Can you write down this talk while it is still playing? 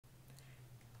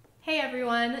Hey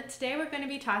everyone, today we're going to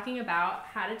be talking about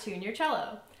how to tune your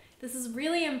cello. This is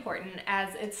really important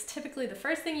as it's typically the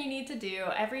first thing you need to do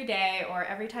every day or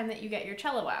every time that you get your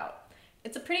cello out.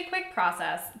 It's a pretty quick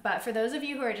process, but for those of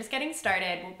you who are just getting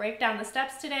started, we'll break down the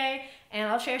steps today and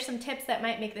I'll share some tips that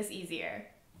might make this easier.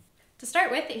 To start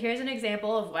with, here's an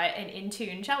example of what an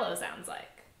in-tune cello sounds like.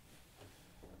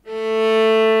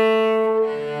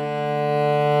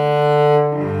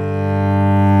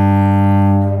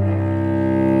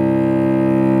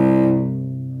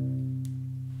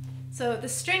 So the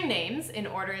string names, in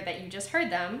order that you just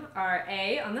heard them, are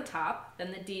A on the top,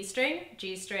 then the D string,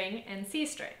 G string, and C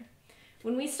string.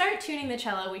 When we start tuning the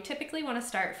cello, we typically want to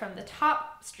start from the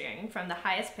top string, from the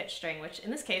highest pitch string, which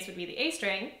in this case would be the A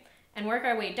string, and work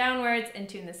our way downwards and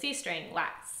tune the C string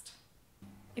last.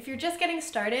 If you're just getting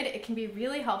started, it can be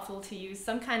really helpful to use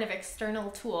some kind of external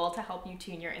tool to help you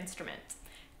tune your instrument.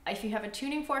 If you have a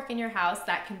tuning fork in your house,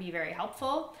 that can be very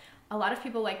helpful. A lot of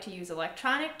people like to use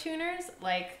electronic tuners,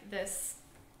 like this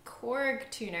Korg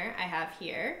tuner I have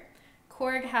here.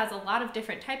 Korg has a lot of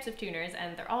different types of tuners,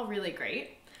 and they're all really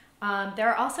great. There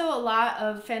are also a lot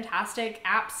of fantastic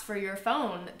apps for your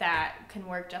phone that can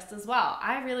work just as well.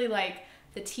 I really like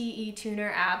the TE Tuner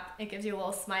app. It gives you a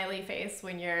little smiley face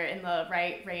when you're in the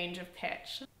right range of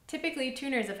pitch. Typically,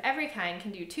 tuners of every kind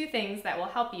can do two things that will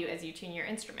help you as you tune your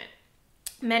instrument.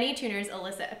 Many tuners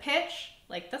elicit a pitch,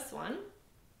 like this one,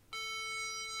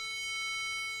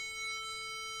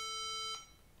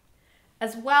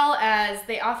 as well as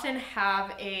they often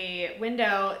have a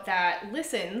window that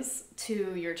listens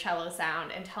to your cello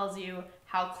sound and tells you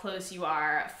how close you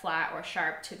are, flat or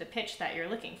sharp, to the pitch that you're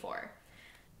looking for.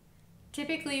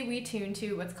 Typically, we tune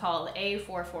to what's called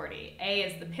A440. A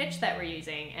is the pitch that we're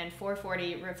using, and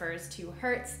 440 refers to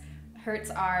hertz.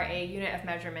 Hertz are a unit of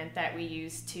measurement that we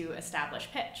use to establish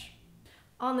pitch.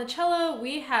 On the cello,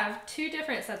 we have two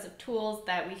different sets of tools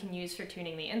that we can use for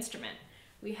tuning the instrument.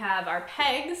 We have our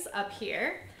pegs up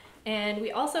here, and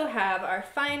we also have our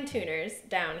fine tuners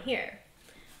down here.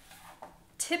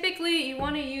 Typically, you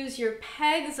want to use your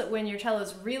pegs when your cello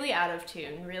is really out of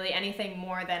tune, really anything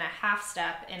more than a half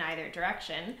step in either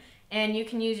direction, and you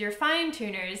can use your fine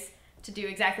tuners to do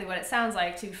exactly what it sounds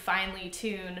like, to finely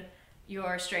tune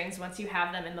your strings once you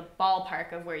have them in the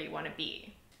ballpark of where you want to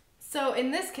be. So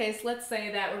in this case, let's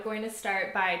say that we're going to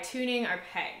start by tuning our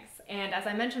pegs. And as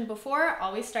I mentioned before,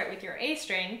 always start with your A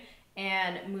string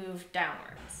and move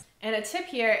downwards. And a tip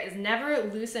here is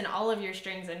never loosen all of your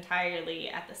strings entirely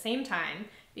at the same time,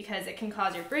 because it can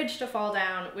cause your bridge to fall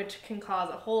down, which can cause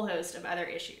a whole host of other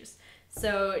issues.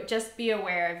 So just be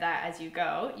aware of that as you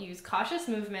go. Use cautious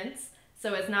movements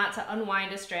so as not to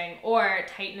unwind a string or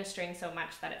tighten a string so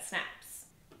much that it snaps.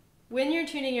 When you're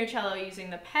tuning your cello using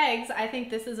the pegs, I think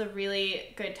this is a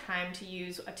really good time to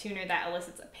use a tuner that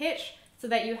elicits a pitch, so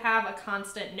that you have a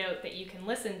constant note that you can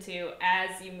listen to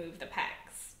as you move the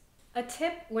pegs. A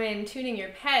tip when tuning your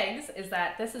pegs is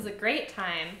that this is a great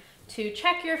time to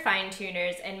check your fine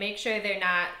tuners and make sure they're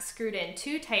not screwed in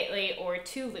too tightly or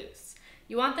too loose.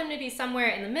 You want them to be somewhere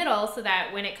in the middle so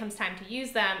that when it comes time to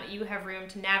use them, you have room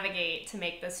to navigate to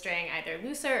make the string either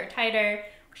looser or tighter,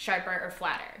 sharper or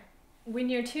flatter. When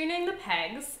you're tuning the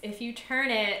pegs, if you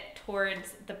turn it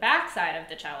towards the back side of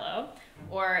the cello,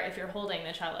 or if you're holding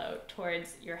the cello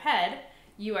towards your head,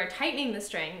 you are tightening the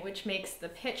string, which makes the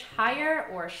pitch higher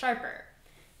or sharper.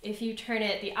 If you turn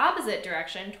it the opposite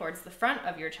direction towards the front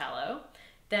of your cello,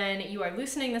 then you are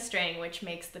loosening the string, which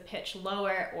makes the pitch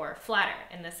lower or flatter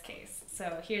in this case.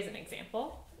 So here's an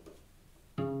example.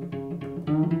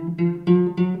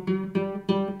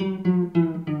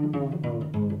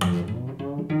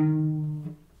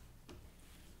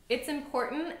 It's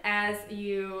important as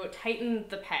you tighten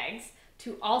the pegs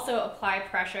to also apply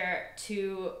pressure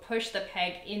to push the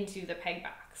peg into the peg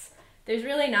box. There's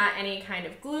really not any kind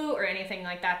of glue or anything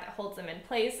like that that holds them in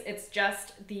place. It's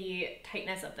just the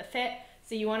tightness of the fit.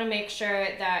 So you want to make sure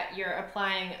that you're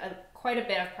applying quite a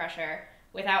bit of pressure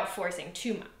without forcing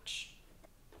too much.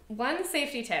 One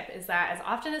safety tip is that as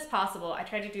often as possible, I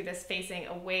try to do this facing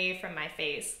away from my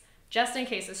face, just in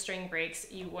case a string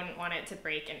breaks, you wouldn't want it to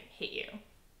break and hit you.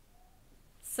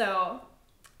 So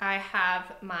I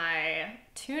have my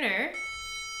tuner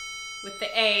with the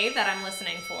A that I'm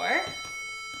listening for.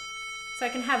 So I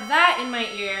can have that in my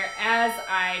ear as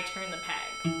I turn the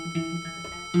peg.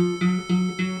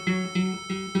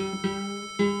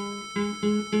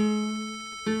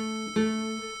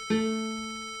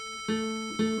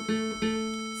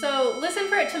 So listen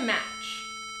for it to match.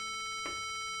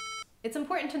 It's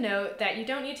important to note that you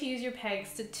don't need to use your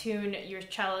pegs to tune your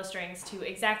cello strings to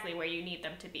exactly where you need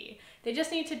them to be. They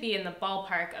just need to be in the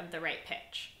ballpark of the right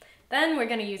pitch. Then we're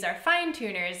going to use our fine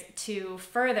tuners to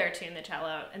further tune the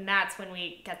cello, and that's when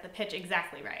we get the pitch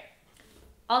exactly right.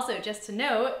 Also, just to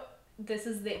note, this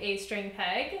is the A string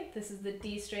peg, this is the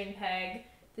D string peg,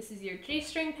 this is your G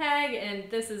string peg, and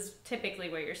this is typically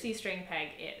where your C string peg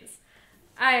is.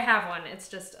 I have one, it's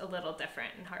just a little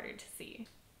different and harder to see.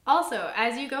 Also,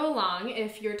 as you go along,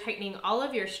 if you're tightening all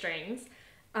of your strings,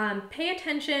 pay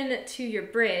attention to your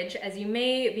bridge, as you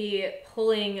may be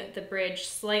pulling the bridge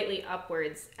slightly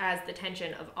upwards as the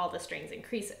tension of all the strings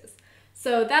increases.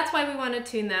 So that's why we want to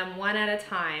tune them one at a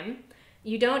time.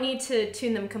 You don't need to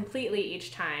tune them completely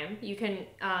each time. You can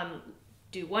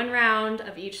do one round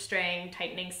of each string,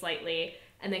 tightening slightly,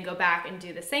 and then go back and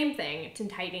do the same thing to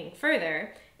tightening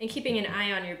further, and keeping an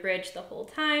eye on your bridge the whole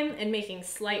time and making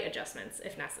slight adjustments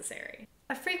if necessary.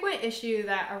 A frequent issue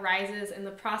that arises in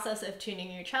the process of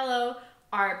tuning your cello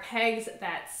are pegs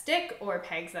that stick or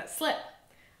pegs that slip.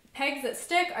 Pegs that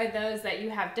stick are those that you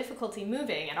have difficulty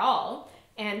moving at all,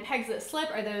 and pegs that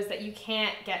slip are those that you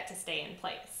can't get to stay in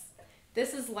place.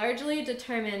 This is largely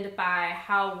determined by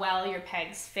how well your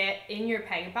pegs fit in your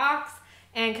peg box,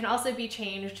 and can also be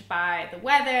changed by the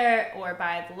weather or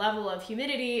by the level of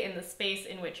humidity in the space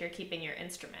in which you're keeping your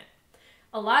instrument.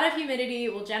 A lot of humidity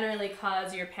will generally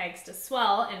cause your pegs to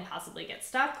swell and possibly get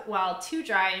stuck, while too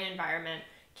dry an environment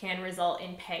can result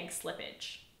in peg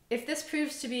slippage. If this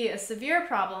proves to be a severe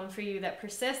problem for you that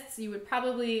persists, you would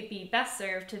probably be best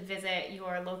served to visit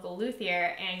your local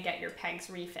luthier and get your pegs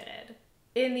refitted.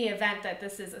 In the event that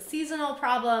this is a seasonal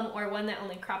problem or one that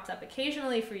only crops up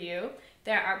occasionally for you,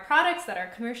 there are products that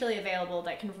are commercially available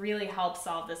that can really help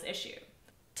solve this issue.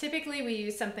 Typically, we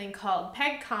use something called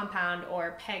peg compound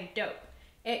or peg dope.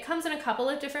 It comes in a couple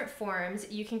of different forms.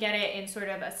 You can get it in sort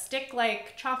of a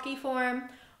stick-like chalky form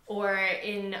or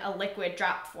in a liquid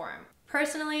drop form.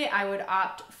 Personally, I would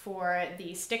opt for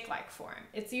the stick-like form.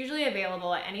 It's usually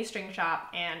available at any string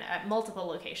shop and at multiple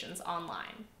locations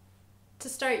online. To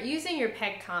start using your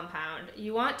peg compound,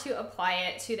 you want to apply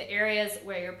it to the areas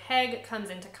where your peg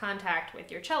comes into contact with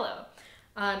your cello.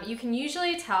 You can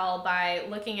usually tell by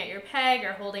looking at your peg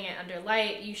or holding it under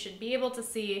light. You should be able to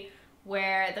see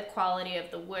where the quality of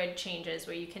the wood changes,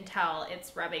 where you can tell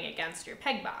it's rubbing against your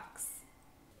peg box.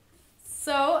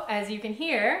 So, as you can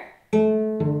hear,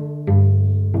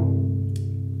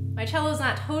 my cello's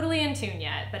not totally in tune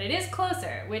yet, but it is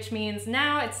closer, which means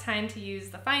now it's time to use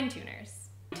the fine tuners.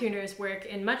 Tuners work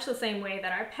in much the same way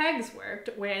that our pegs worked,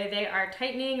 where they are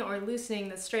tightening or loosening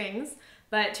the strings,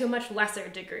 but to a much lesser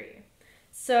degree.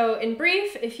 So in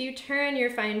brief, if you turn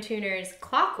your fine tuners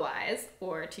clockwise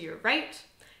or to your right,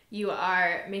 you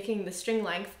are making the string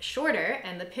length shorter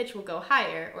and the pitch will go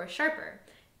higher or sharper.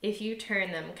 If you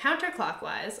turn them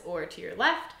counterclockwise or to your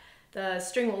left, the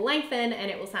string will lengthen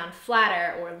and it will sound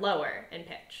flatter or lower in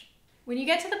pitch. When you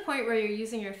get to the point where you're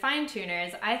using your fine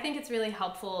tuners, I think it's really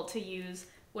helpful to use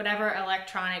whatever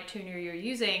electronic tuner you're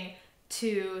using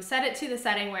to set it to the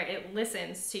setting where it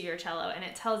listens to your cello and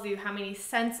it tells you how many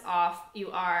cents off you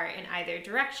are in either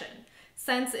direction.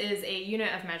 Cents is a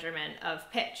unit of measurement of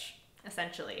pitch,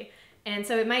 essentially. And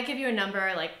so it might give you a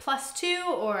number like +2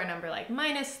 or a number like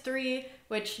 -3,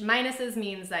 which minuses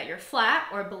means that you're flat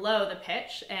or below the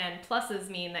pitch, and pluses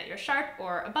mean that you're sharp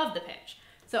or above the pitch.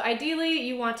 So ideally,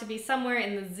 you want to be somewhere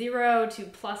in the 0 to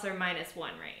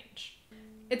 ±1 range.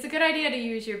 It's a good idea to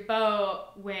use your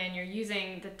bow when you're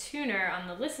using the tuner on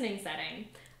the listening setting,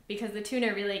 because the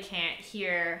tuner really can't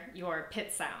hear your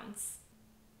pit sounds.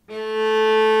 A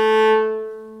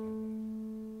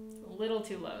little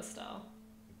too low still.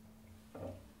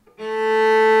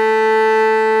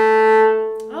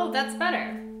 Oh, that's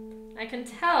better. I can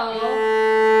tell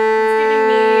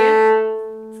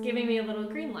it's giving me a little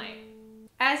green light.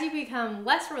 As you become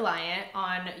less reliant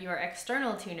on your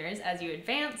external tuners as you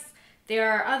advance,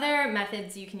 there are other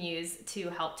methods you can use to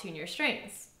help tune your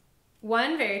strings.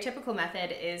 One very typical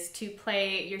method is to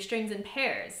play your strings in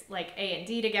pairs, like A and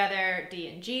D together, D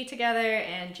and G together,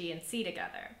 and G and C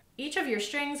together. Each of your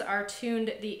strings are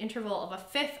tuned the interval of a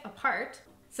fifth apart.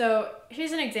 So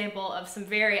here's an example of some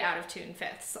very out of tune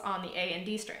fifths on the A and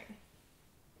D string.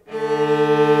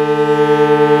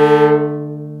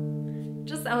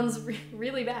 Just sounds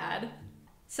really bad.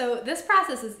 So this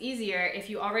process is easier if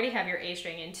you already have your A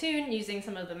string in tune using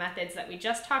some of the methods that we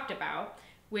just talked about,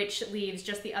 which leaves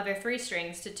just the other 3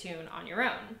 strings to tune on your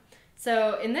own.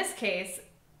 So in this case,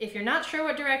 if you're not sure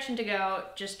what direction to go,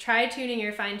 just try tuning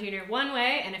your fine tuner one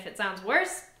way, and if it sounds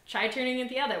worse, try tuning it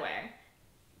the other way.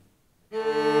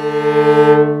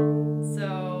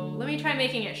 So let me try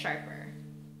making it sharper.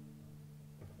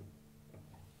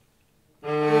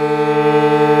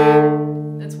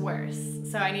 That's worse,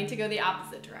 so I need to go the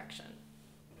opposite direction.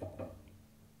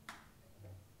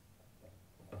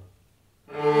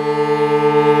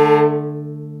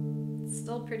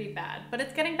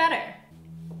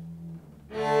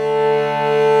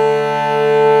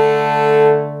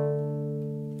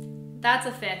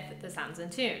 sounds in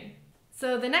tune.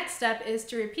 So the next step is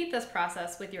to repeat this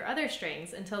process with your other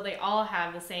strings until they all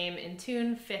have the same in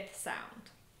tune fifth sound.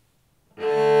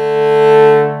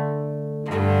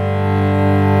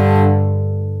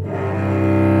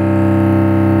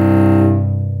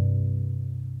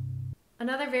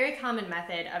 Another very common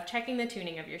method of checking the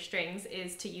tuning of your strings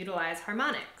is to utilize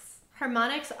harmonics.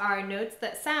 Harmonics are notes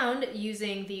that sound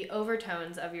using the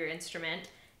overtones of your instrument,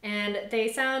 and they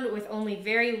sound with only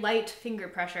very light finger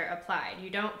pressure applied. You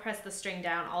don't press the string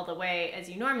down all the way as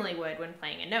you normally would when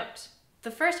playing a note. The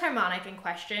first harmonic in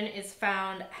question is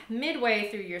found midway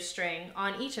through your string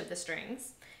on each of the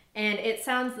strings, and it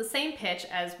sounds the same pitch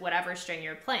as whatever string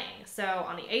you're playing. So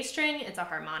on the A string, it's a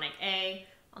harmonic A,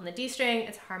 on the D string,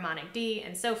 it's a harmonic D,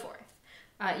 and so forth.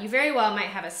 You very well might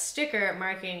have a sticker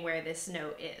marking where this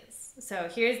note is. So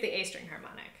here's the A string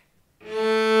harmonic.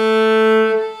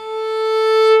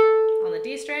 On the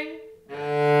D string,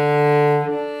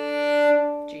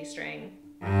 G string,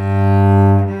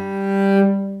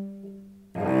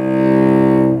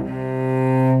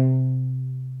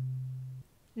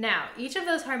 now, each of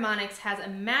those harmonics has a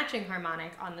matching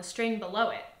harmonic on the string below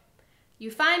it. You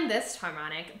find this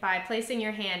harmonic by placing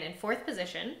your hand in fourth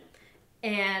position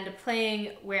and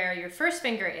playing where your first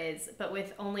finger is, but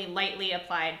with only lightly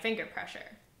applied finger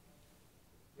pressure.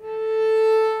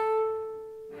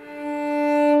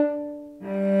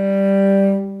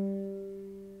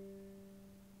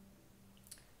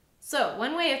 So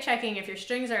one way of checking if your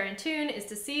strings are in tune is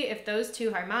to see if those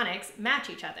two harmonics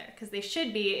match each other, because they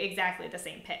should be exactly the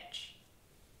same pitch.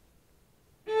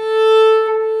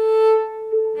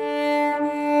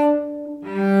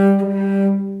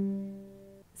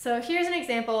 So here's an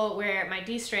example where my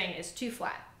D string is too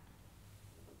flat.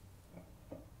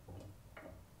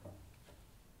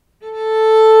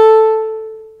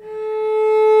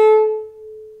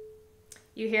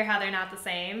 You hear how they're not the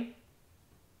same?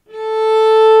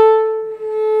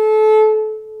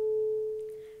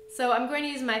 So I'm going to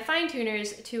use my fine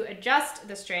tuners to adjust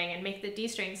the string and make the D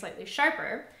string slightly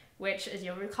sharper, which, as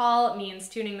you'll recall, means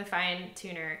tuning the fine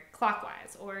tuner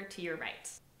clockwise, or to your right.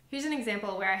 Here's an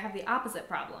example where I have the opposite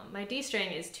problem. My D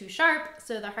string is too sharp,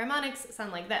 so the harmonics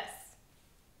sound like this.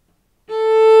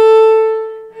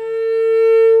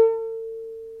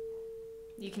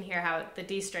 You can hear how the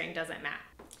D string doesn't match.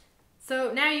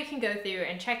 So now you can go through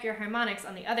and check your harmonics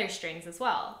on the other strings as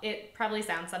well. It probably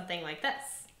sounds something like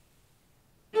this.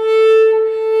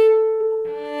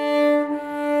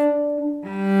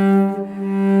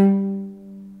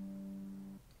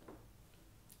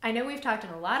 I know we've talked in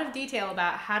a lot of detail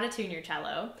about how to tune your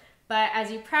cello, but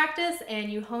as you practice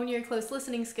and you hone your close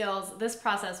listening skills, this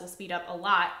process will speed up a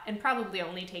lot and probably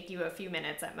only take you a few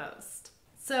minutes at most.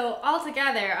 So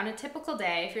altogether, on a typical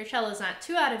day, if your cello is not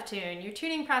too out of tune, your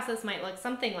tuning process might look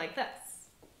something like this.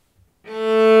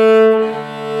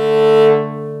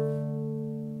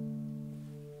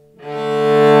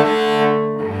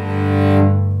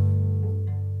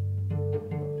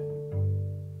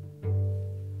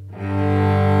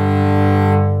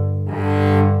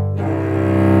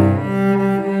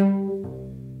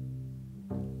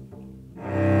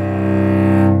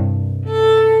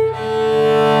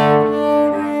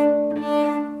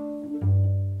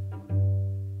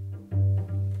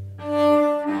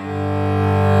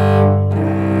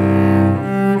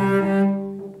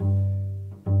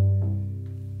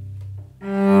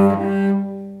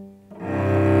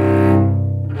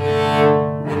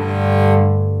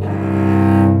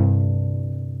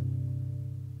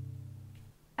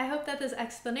 This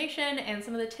explanation and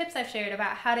some of the tips I've shared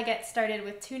about how to get started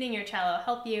with tuning your cello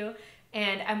help you,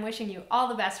 and I'm wishing you all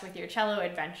the best with your cello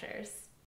adventures.